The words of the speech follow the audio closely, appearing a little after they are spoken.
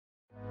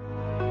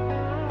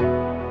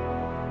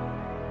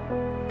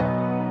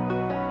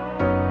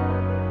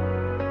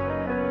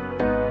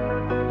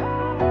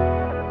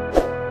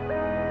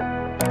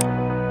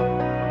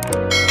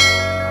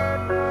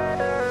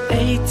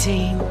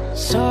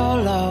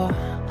fall.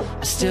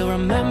 I still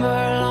remember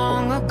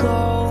long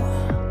ago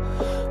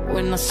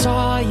when I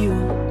saw you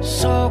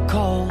so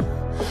cold.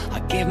 I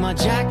gave my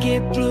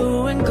jacket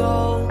blue and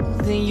gold.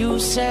 Then you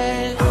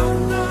said,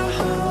 I'm not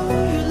who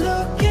you're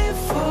looking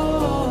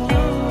for,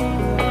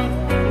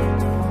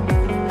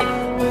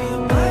 but you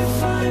might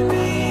find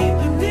me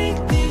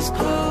beneath these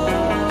clothes.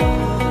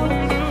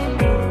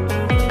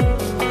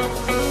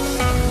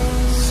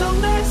 Some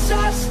nights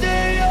I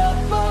stay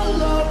up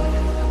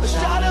alone, a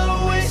shot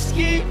of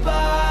whiskey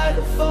by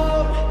the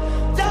phone.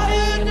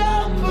 Dial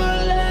number,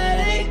 let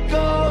it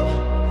go.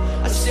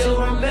 I still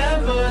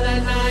remember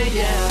that night,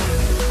 yeah.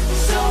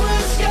 Summer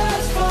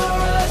skies for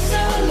us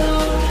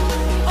alone,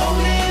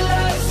 only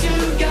lights to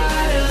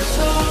guide us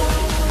home.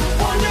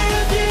 Wonder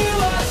if you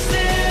are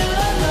still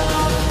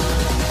alone.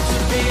 To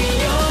be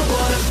young,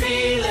 what a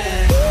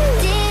feeling.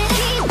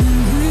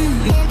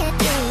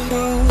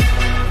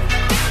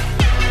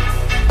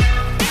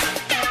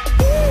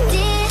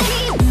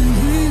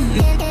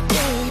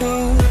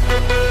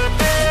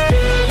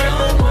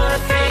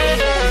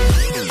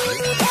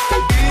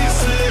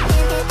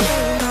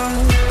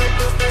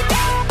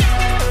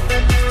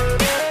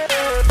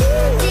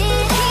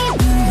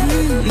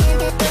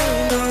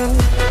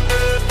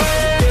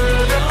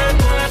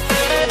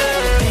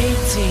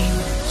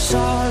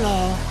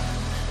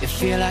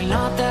 Feel like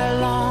not that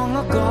long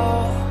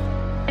ago.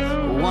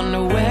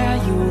 Wonder where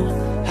you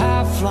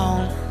have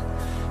flown.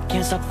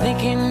 Can't stop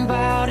thinking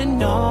about it,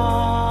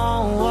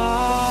 no.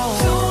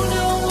 Don't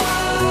know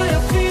why I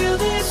feel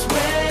this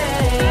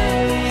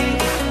way,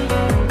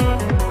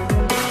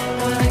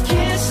 but I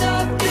can't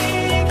stop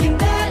thinking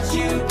that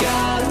you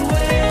got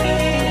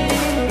away.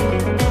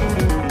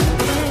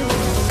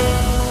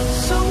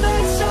 Some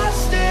nights I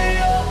stay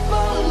up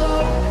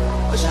alone,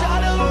 a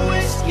shot of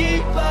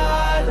whiskey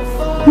by the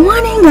phone.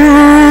 Morning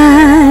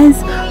guys,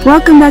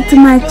 welcome back to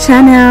my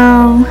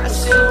channel.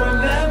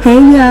 Hey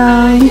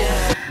y'all.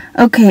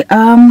 Okay,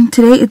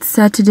 today it's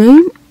Saturday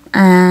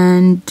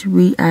and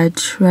we are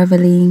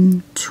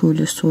traveling to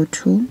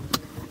Lesotho.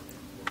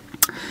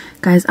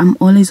 Guys, I'm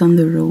always on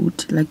the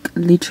road, like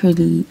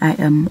literally I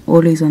am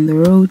always on the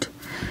road.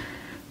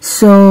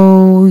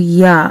 So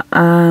yeah,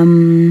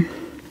 I'm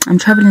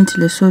traveling to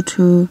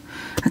Lesotho,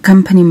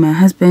 accompanying my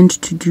husband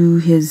to do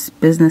his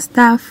business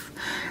stuff.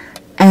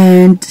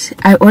 And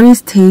I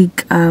always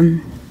take a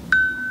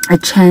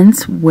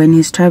chance when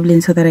he's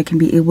traveling so that I can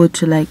be able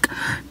to like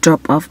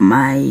drop off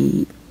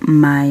my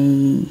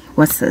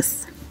what's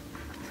this,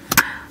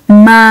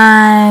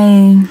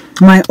 my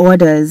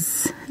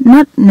orders,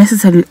 not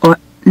necessarily or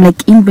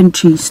like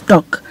inventory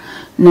stock,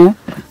 no.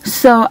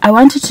 So I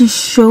wanted to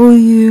show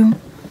you,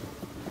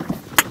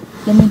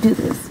 let me do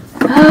this.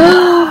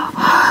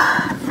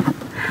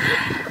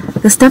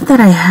 The stuff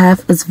that I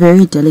have is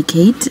very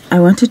delicate.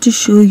 I wanted to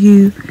show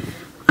you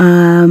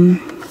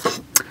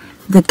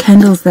the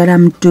candles that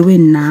I'm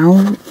doing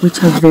now,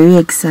 which are very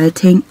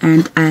exciting,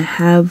 and I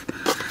have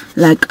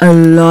like a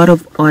lot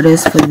of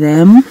orders for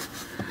them.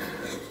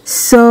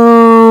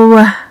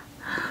 So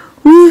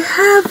we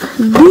have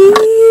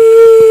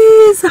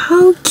these.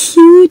 How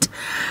cute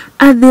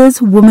are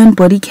these woman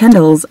body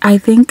candles? I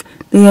think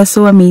they are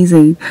so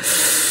amazing.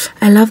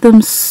 I love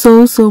them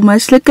so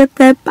much. Look at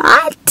that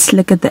butt,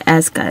 look at the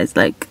ass, guys.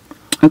 Like,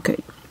 okay,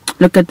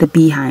 look at the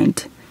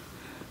behind.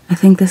 I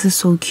think this is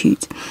so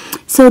cute.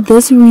 So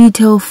this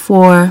retail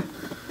for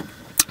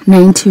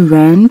 90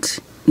 rand.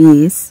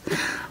 Yes.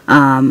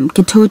 Guys,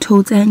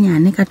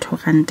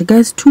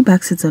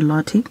 $2 it's a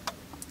lot.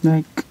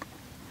 Like,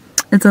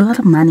 it's a lot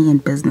of money in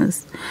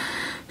business.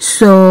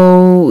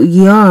 So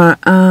yeah,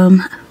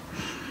 and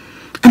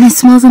it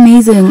smells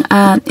amazing.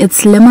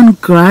 It's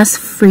lemongrass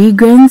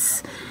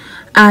fragrance.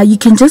 You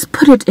can just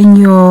put it in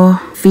your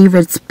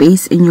favorite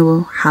space in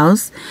your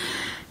house.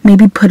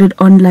 Maybe put it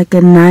on like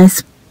a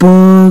nice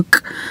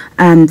book,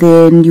 and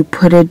then you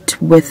put it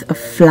with a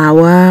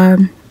flower,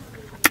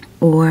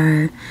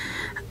 or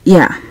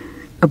yeah,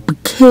 a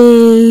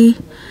bouquet.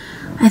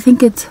 I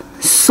think it's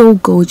so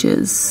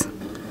gorgeous.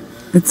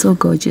 It's so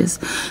gorgeous.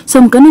 So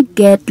I'm gonna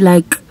get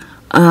like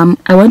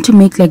I want to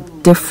make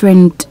like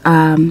different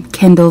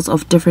candles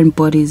of different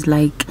bodies.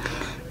 Like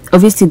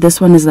obviously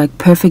this one is like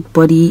perfect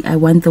body. I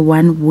want the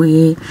one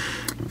where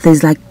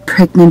there's like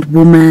pregnant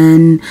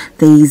woman.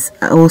 There's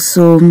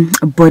also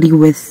a body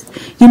with,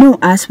 you know,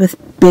 us with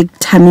big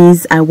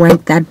tummies. I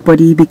want that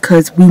body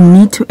because we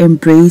need to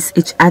embrace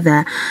each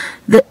other.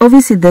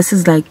 Obviously this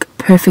is like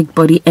perfect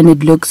body and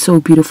it looks so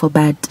beautiful,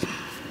 but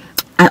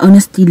I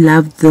honestly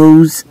love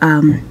those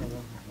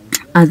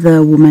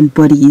other woman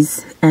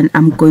bodies, and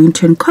I'm going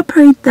to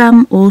incorporate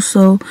them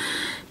also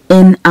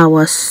in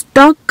our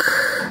stock.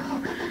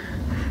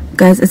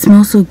 Guys, it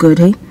smells so good,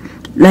 hey?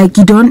 Like,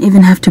 you don't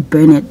even have to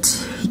burn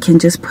it. You can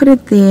just put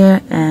it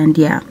there, and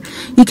yeah,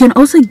 you can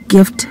also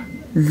gift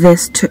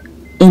this to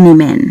any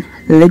man.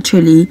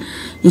 Literally,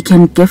 you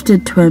can gift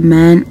it to a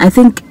man. I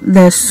think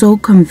they're so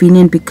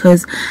convenient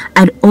because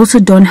I also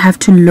don't have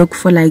to look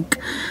for like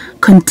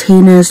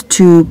containers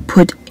to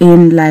put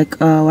in like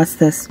what's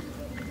this,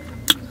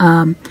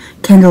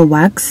 candle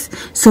wax.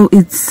 So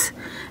it's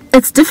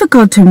it's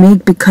difficult to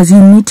make because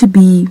you need to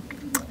be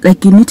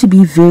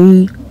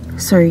very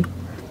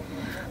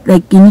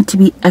you need to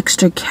be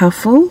extra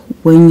careful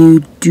when you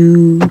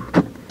do.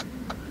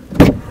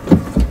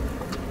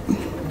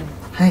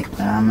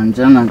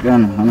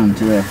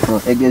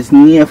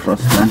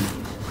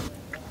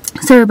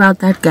 Sorry about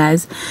that,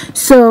 guys.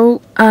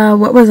 So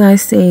what was I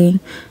saying?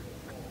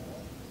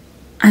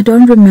 I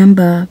don't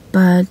remember,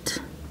 but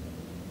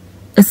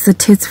it's the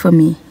tits for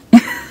me.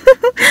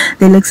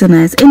 They look so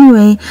nice.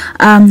 Anyway,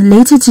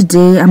 later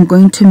today I'm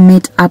going to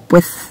meet up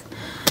with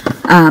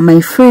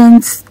my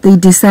friends. They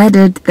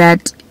decided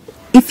that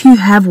if you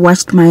have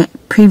watched my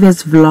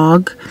previous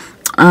vlog,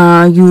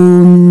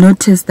 you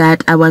noticed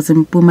that I was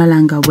in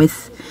Mpumalanga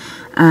with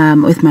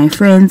my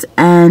friends,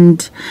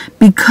 and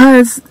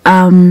because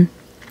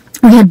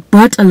we had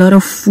bought a lot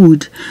of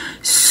food,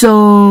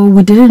 so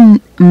we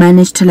didn't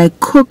manage to like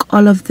cook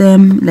all of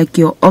them, like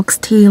your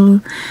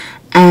oxtail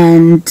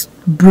and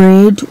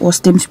bread or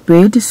steamed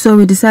bread. So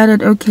we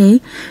decided,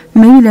 okay,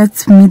 maybe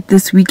let's meet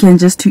this weekend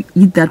just to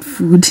eat that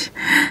food.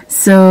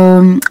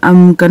 So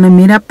I'm gonna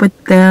meet up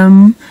with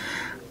them.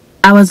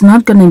 I was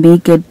not gonna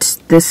make it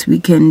this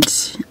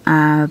weekend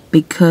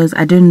because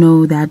I didn't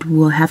know that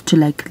we'll have to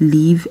like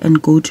leave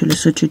and go to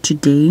Lesotho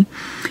today.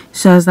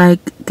 So I was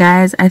like,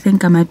 guys, I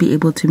think I might be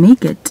able to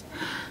make it.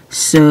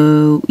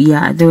 So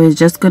yeah, they were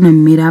just gonna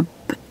meet up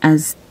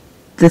as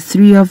the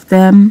three of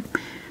them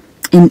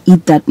and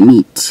eat that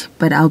meat,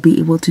 but I'll be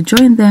able to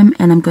join them,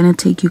 and I'm gonna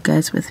take you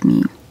guys with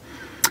me.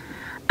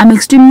 I'm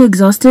extremely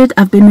exhausted.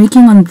 I've been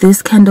working on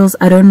these candles,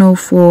 I don't know,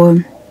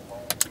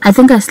 I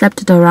think I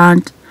slept at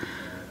around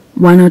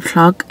 1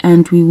 o'clock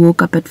and we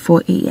woke up at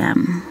 4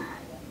 a.m.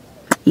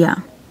 yeah,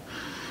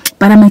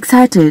 but I'm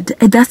excited.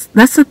 That's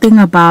the thing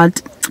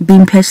about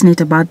being passionate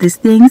about these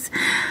things.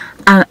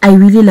 I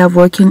really love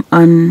working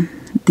on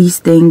these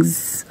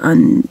things,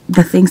 on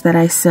the things that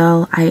I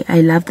sell.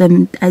 I love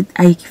them.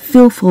 I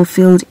feel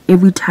fulfilled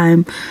every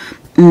time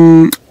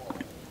I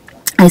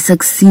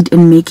succeed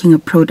in making a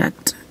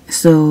product.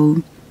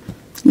 So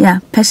yeah,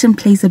 passion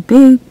plays a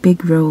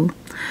big role.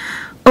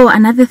 Oh,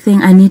 another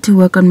thing, I need to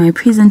work on my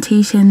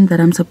presentation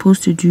that I'm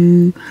supposed to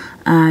do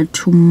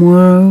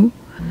tomorrow.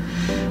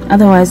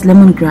 Otherwise,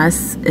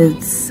 lemongrass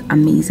is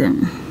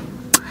amazing.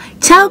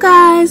 Ciao,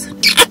 guys.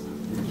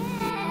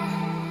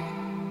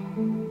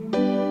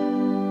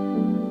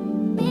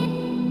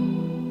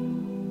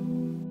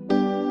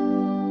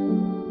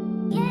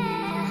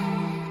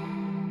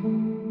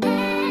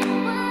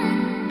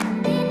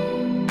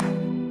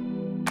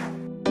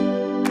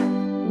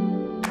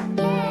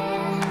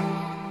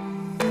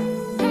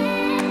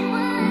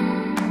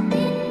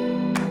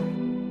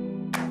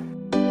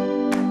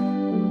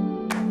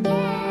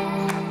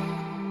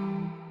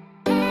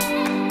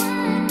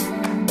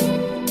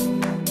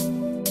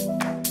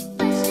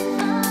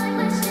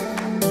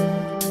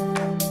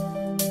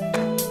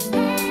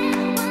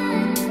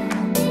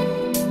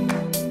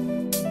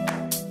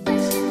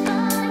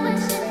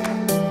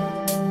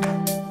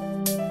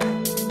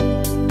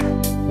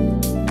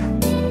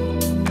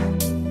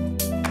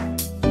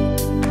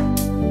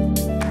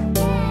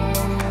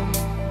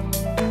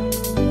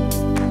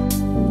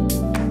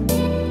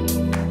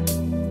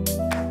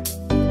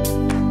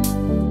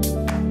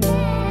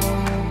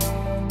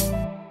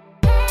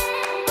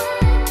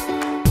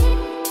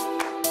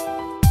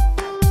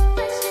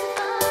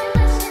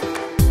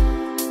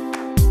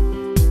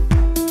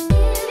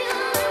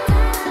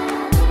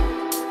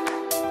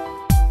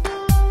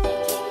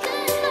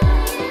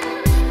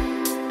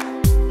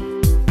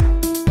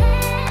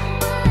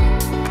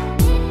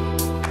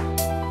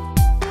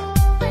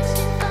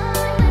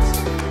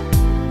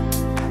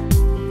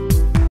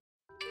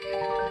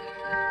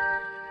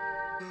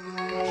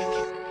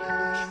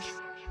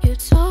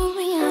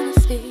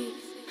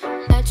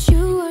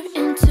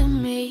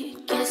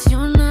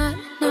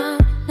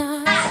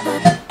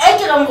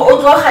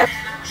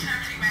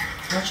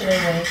 What should I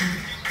write?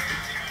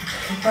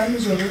 One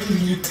is already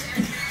lit.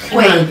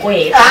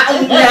 Wait.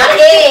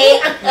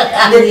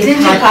 The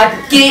dingy part.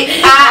 The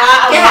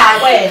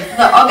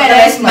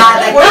organized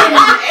part.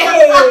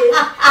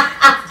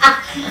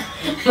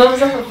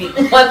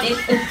 What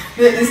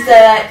is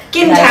the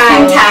Kim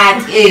Tan?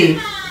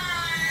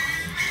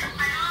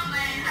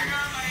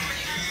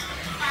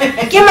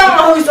 Kim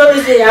Mama who's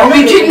always there.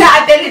 We did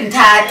not tell him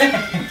that.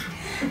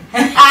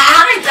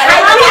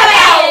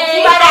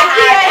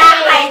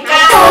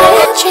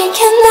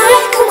 Drinking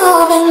like I'm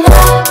moving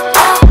up.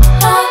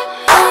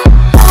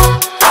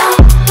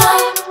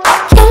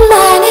 Your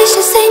mind is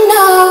just say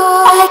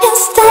no. I can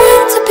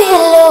stand to be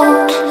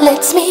alone.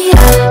 Lets me up.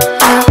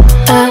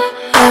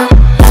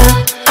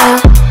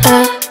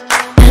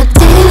 I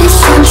did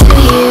listen to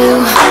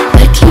you,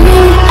 but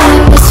clearly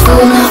I was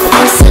full of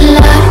this a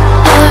lot.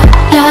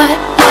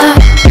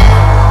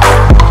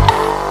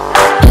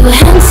 You were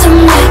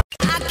handsome like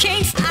I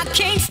can't stay.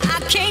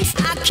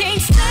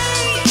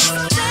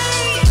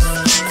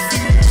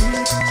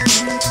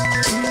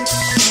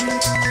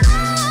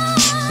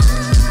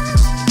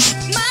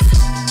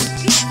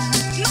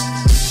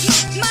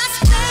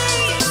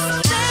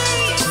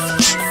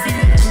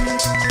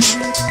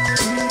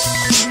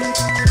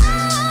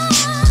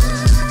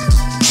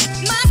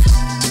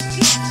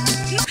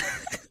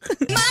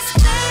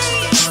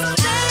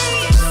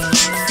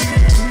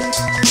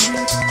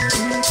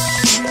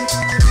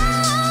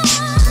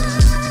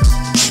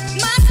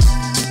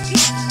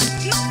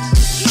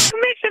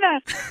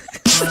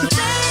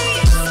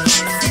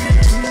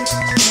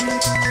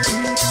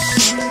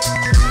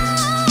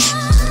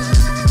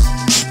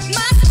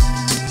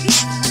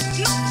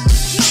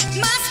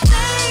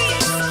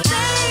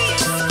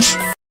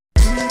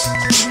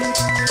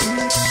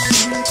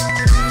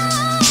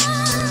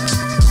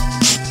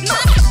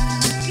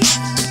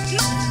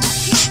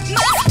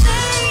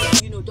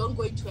 Don't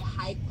go into a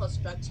high cost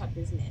structure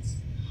business.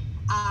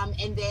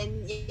 And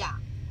then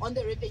on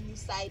the revenue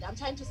side, I'm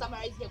trying to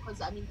summarize here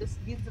because I mean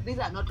these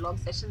are not long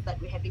sessions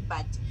that we're having,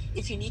 but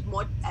if you need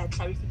more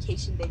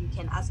clarification, then you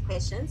can ask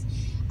questions.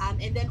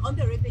 And then on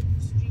the revenue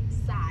stream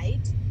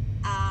side,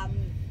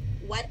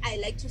 what I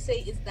like to say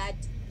is that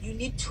you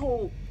need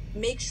to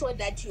make sure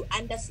that you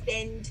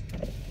understand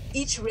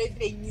each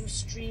revenue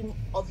stream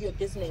of your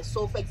business.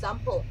 So for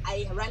example,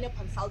 I run a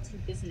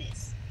consulting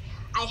business.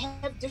 I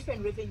have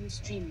different revenue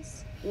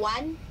streams.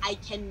 One, I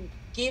can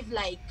give,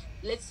 like,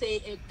 let's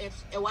say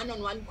a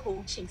one-on-one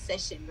coaching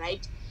session,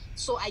 right?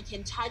 So I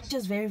can charge. Which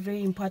is very,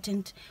 very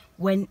important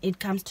when it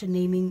comes to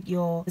naming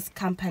your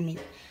company.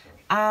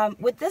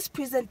 With this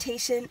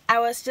presentation, I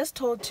was just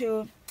told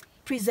to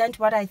present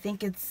what I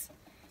think it's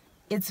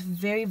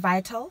very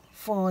vital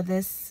for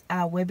this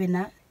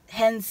webinar.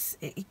 Hence,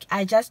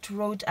 I just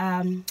wrote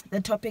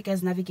the topic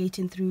as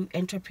navigating through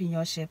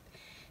entrepreneurship.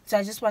 So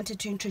I just wanted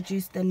to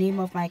introduce the name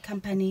of my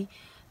company,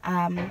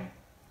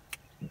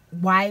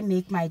 why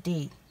make my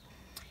day.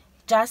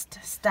 Just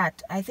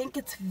start. I think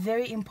it's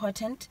very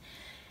important.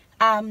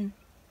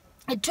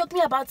 It took me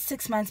about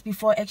 6 months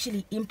before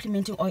actually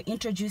implementing or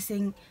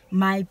introducing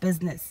my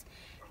business.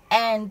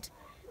 And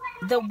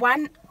the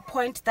one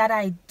point that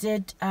I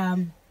did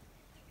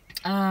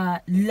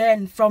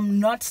learn from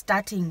not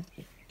starting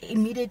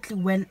immediately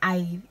when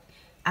I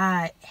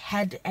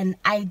had an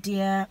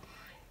idea,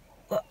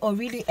 or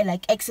really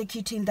like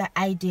executing the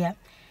idea,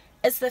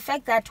 it's the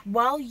fact that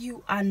while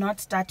you are not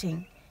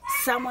starting,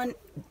 someone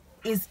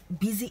is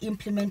busy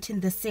implementing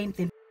the same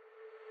thing.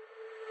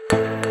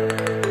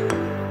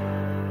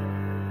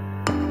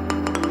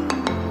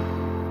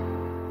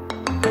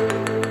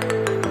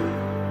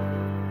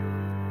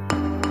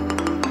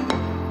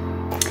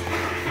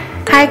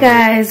 Hi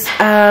guys,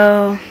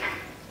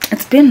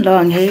 it's been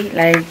long, hey?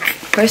 Like,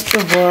 first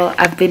of all,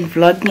 I've been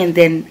vlogging and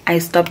then I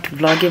stopped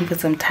vlogging for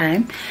some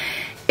time.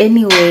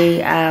 Anyway,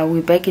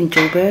 we're back in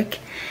Joburg,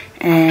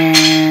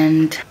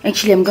 and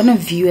actually I'm gonna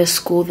view a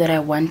school that I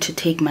want to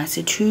take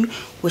Massy to,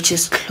 which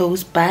is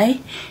close by.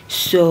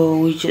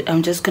 So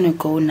I'm just gonna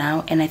go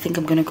now, and I think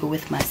I'm gonna go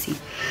with Massy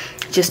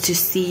just to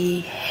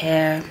see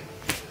her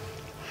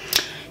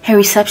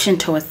reception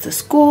towards the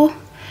school.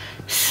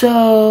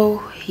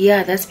 So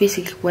yeah, that's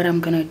basically what I'm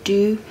gonna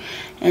do,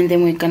 and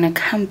then we're gonna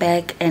come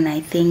back, and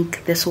I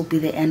think this will be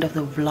the end of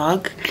the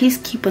vlog. Please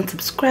keep on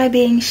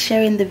subscribing,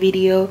 sharing the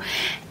video,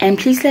 and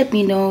please let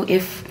me know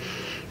if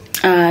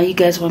you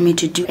guys want me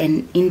to do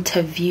an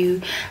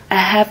interview. I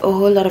have a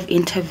whole lot of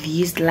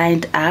interviews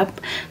lined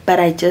up, but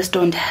I just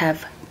don't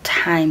have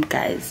time,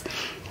 guys.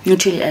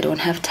 Literally, I don't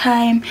have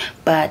time,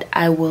 but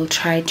I will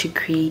try to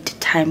create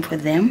time for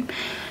them.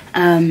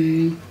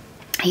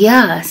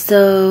 Yeah,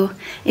 so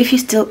if you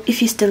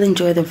still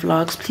enjoy the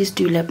vlogs, please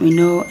do let me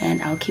know,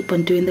 and I'll keep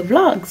on doing the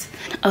vlogs.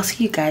 I'll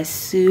see you guys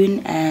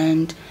soon,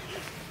 and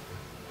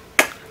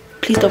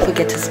please don't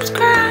forget to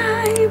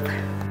subscribe.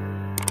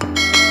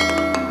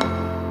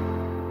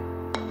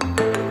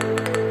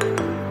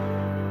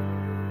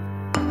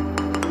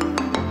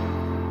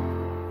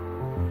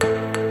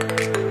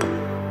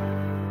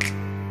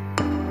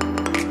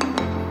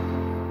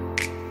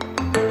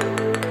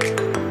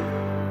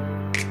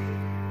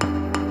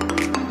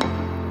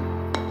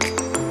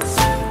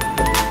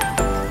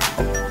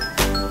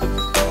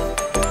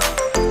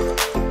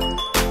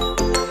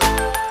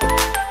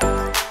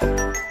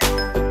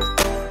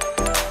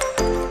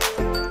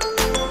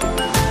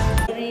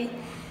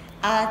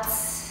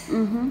 Arts.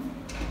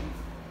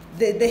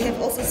 They have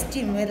also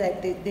STEAM, where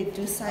like they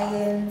do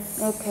science,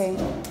 Okay.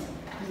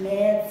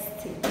 maths,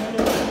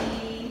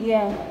 technology.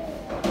 Yeah.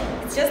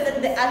 It's just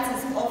that the arts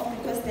is off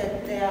because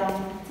they are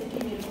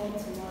taking it home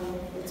tomorrow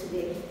for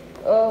today.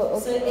 Oh,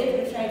 So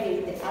every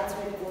Friday the arts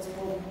work goes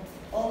home,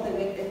 all the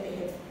work that they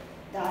have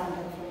done,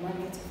 like from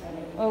Monday to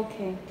Friday.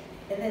 Okay.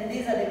 And then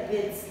these are the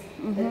beds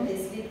that they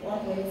sleep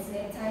on when it's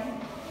night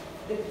time.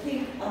 The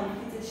pink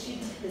fitted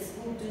sheet the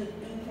school do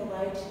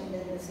provide, and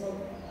then there's no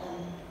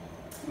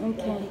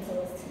Okay.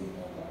 sleep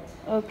on that.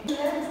 Okay.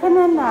 Hi,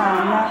 Nana.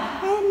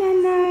 Hi,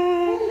 Nana.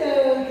 Hello,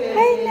 girl.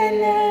 Hi,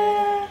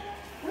 Nana.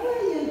 How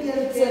are you,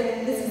 girl? So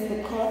this is the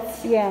cot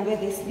where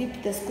they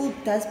sleep. The school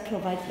does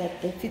provide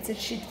like the fitted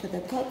sheet for the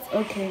cot.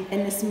 Okay.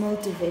 And a small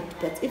duvet.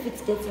 But if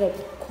it gets like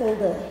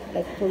colder,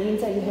 like for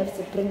winter, you have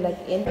to bring like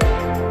in.